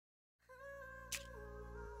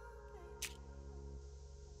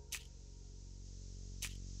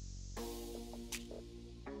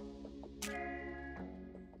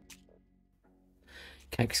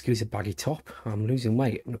Excuse a baggy top. I'm losing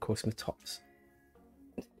weight, and of course my top's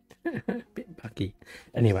a bit baggy.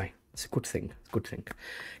 Anyway, it's a good thing. It's a good thing.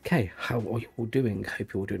 Okay, how are you all doing?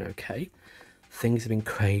 Hope you're all doing okay. Things have been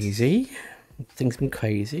crazy.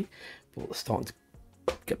 But we're starting to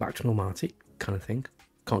get back to normality, kind of thing.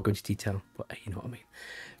 Can't go into detail, but you know what I mean.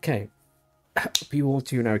 Okay, hope you all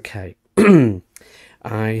doing okay.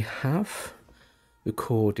 I have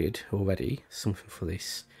recorded already something for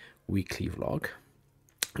this weekly vlog,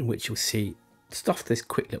 in which you'll see stuff. This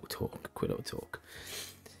quick little talk.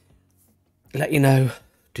 Let you know,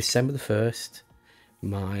 December the 1st,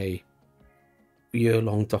 my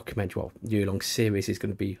year-long documentary, well, year-long series is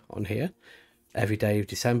going to be on here every day of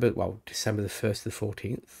December. Well, December the 1st to the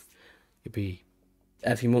 14th. It'll be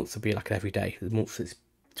every month. Will be like every day. The month that's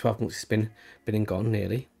 12 months has been and gone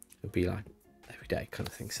nearly. It'll be like every day kind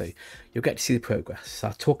of thing. So you'll get to see the progress.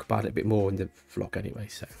 I'll talk about it a bit more in the vlog anyway.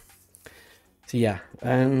 So yeah.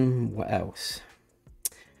 What else?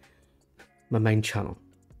 My main channel.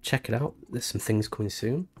 Check it out. There's some things coming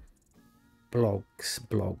soon.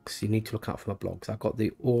 Blogs. You need to look out for my blogs. I've got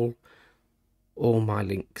the all my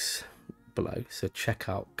links below, so check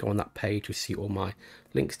out, go on that page, you'll see all my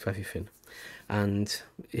links to everything. And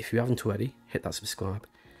if you haven't already, hit that subscribe,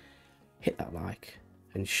 hit that like,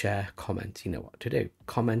 and share, comment. You know what to do.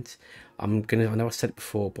 Comment. I know I said it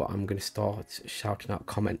before, but I'm gonna start shouting out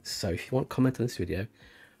comments. So if you want to comment on this video,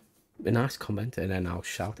 a nice comment, and then I'll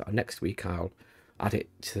shout out. Next week I'll add it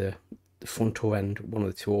to the front or end, one of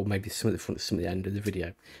the two, or maybe some of the front, some of the end of the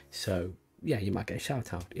video. So yeah, you might get a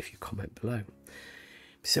shout out if you comment below.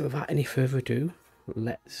 So without any further ado,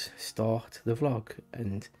 let's start the vlog.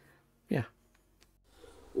 And yeah,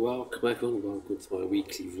 welcome everyone, welcome to my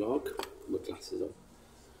weekly vlog. Put my glasses on.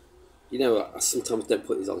 You know, I sometimes don't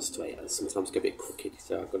put these on straight, I sometimes get a bit crooked,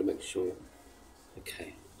 so I've got to make sure,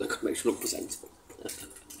 okay, I've got to make sure I'm presentable.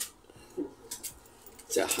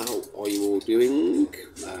 So how are you all doing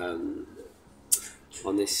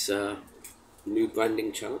on this new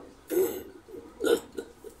branding channel?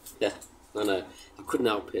 Yeah, I know, I couldn't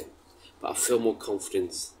help it, but I feel more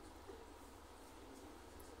confidence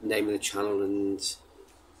naming the channel and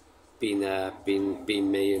being there, being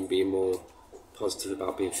me, and being more positive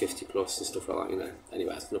about being 50 plus and stuff like that, you know.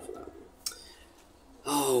 Anyway, that's enough of that.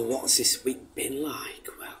 Oh, what's this week been like?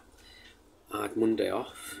 Well, I had Monday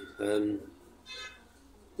off.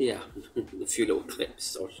 Yeah, a few little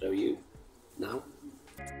clips I'll show you now.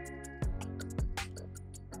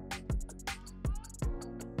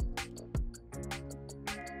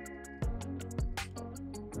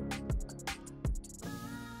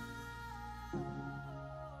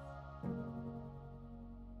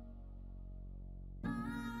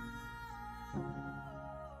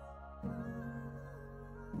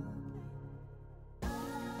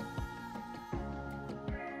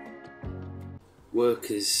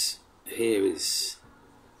 Workers here it's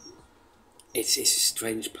a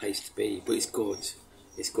strange place to be, but it's good.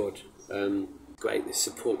 Great. The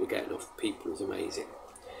support we're getting off people is amazing,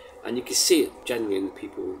 and you can see it genuinely in the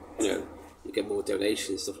people. You know, you get more donations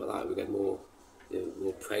and stuff like that. We get more, you know,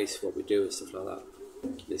 more praise for what we do and stuff like that.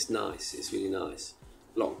 And it's nice. It's really nice.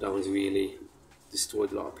 Lockdowns really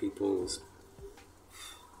destroyed a lot of people's,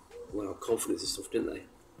 well, confidence and stuff, didn't they?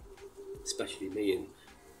 Especially me and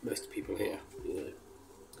most people here, you know.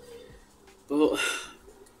 But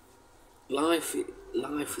life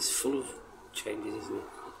is full of changes, isn't it?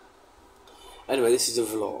 Anyway, this is a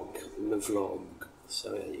vlog,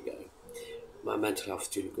 so there you go. My mental health's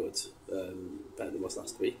doing good, better than it was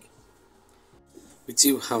last week. We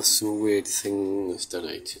do have some weird things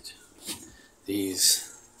donated.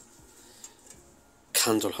 These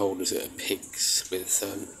candle holders that are pigs with,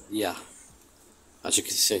 yeah, as you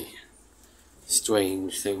can see,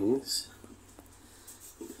 strange things.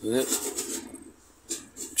 Yep.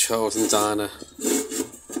 Charles and Diana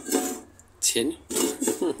tin.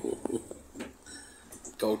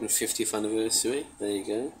 Golden 50th anniversary. There you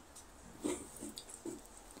go.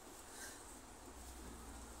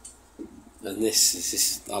 And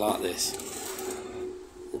this. I like this.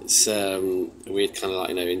 It's a weird kind of like,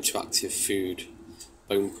 you know, interactive food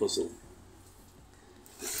bone puzzle.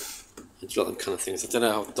 I do like them kind of things. I don't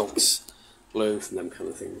know how dogs learn from them kind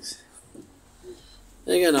of things.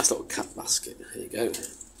 There you go, nice little cat basket. There you go.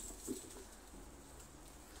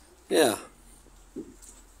 Yeah.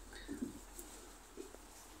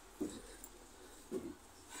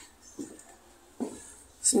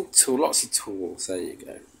 Lots of tools. There you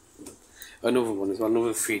go. Another one as well,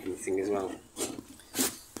 another freedom thing as well.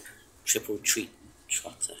 Triple treat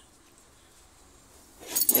trotter.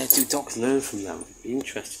 Yeah, do dogs learn from them? It'd be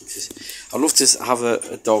interesting. I'd love to have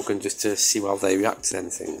a dog and just to see how they react to them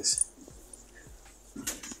things.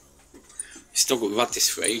 We've had this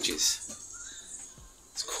for ages.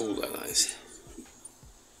 It's cool though, that is.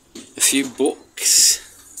 A few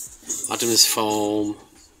books. Adam's Farm.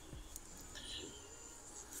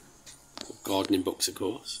 Gardening books, of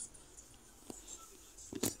course.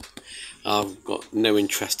 I've got no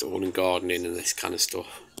interest at all in gardening and this kind of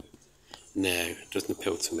stuff. No, it doesn't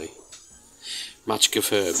appeal to me. Magic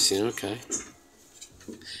of Herbs, you know, okay.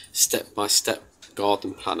 Step by step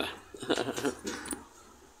garden planner.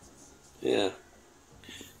 Yeah.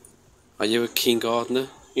 Are you a keen gardener?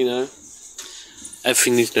 You know?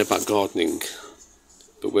 Everything needs to know about gardening,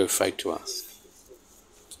 but we're afraid to ask.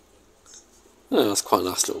 Oh, that's quite a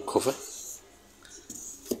nice little cover.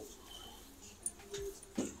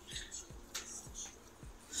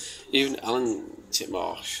 Even Alan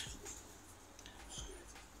Titmarsh.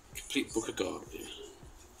 Complete book of gardening.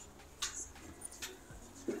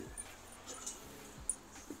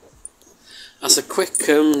 That's a quick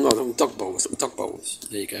dog bowls.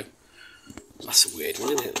 There you go. That's a weird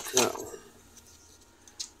one, isn't it? Look at that one.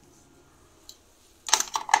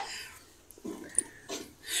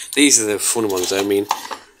 These are the fun ones. I mean,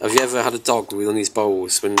 have you ever had a dog with one of these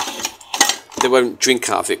bowls when they won't drink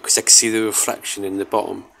out of it because they can see the reflection in the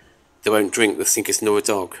bottom? They won't drink. They think it's another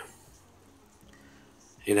dog.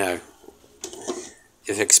 You know,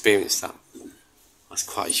 you've experienced that. That's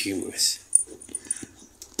quite humorous.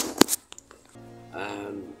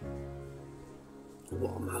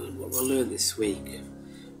 What I learned this week,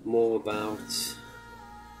 more about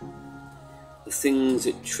the things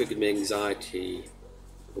that triggered my anxiety,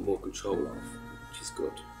 I've got more control of, which is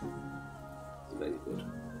good. It's very good.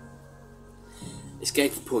 It's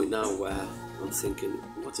getting to the point now where I'm thinking,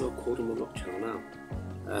 what do I call my vlog channel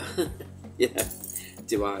now? Yeah,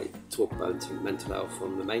 do I talk about mental health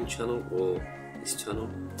on the main channel or this channel,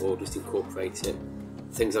 or just incorporate it?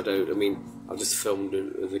 Things I mean, I've just filmed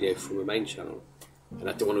a video from the main channel, and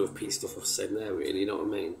I don't want to repeat stuff I've said there, really, you know what I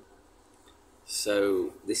mean?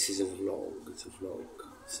 So, this is a vlog, it's a vlog,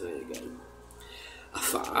 so there you go.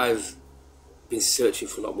 I've been searching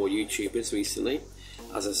for a lot more YouTubers recently.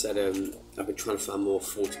 As I said, I've been trying to find more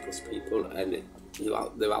 40+ people, and they're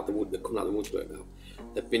out the wood, they're coming out the woodwork now.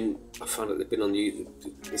 I found that they've been on YouTube,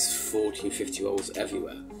 there's 40 and 50-year-olds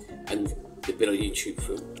everywhere, and they've been on YouTube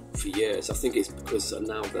for years. I think it's because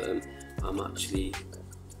now that I'm actually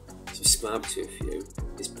subscribed to a few,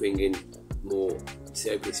 it's bringing more to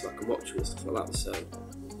open so I can watch them and stuff like that, so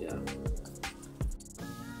yeah.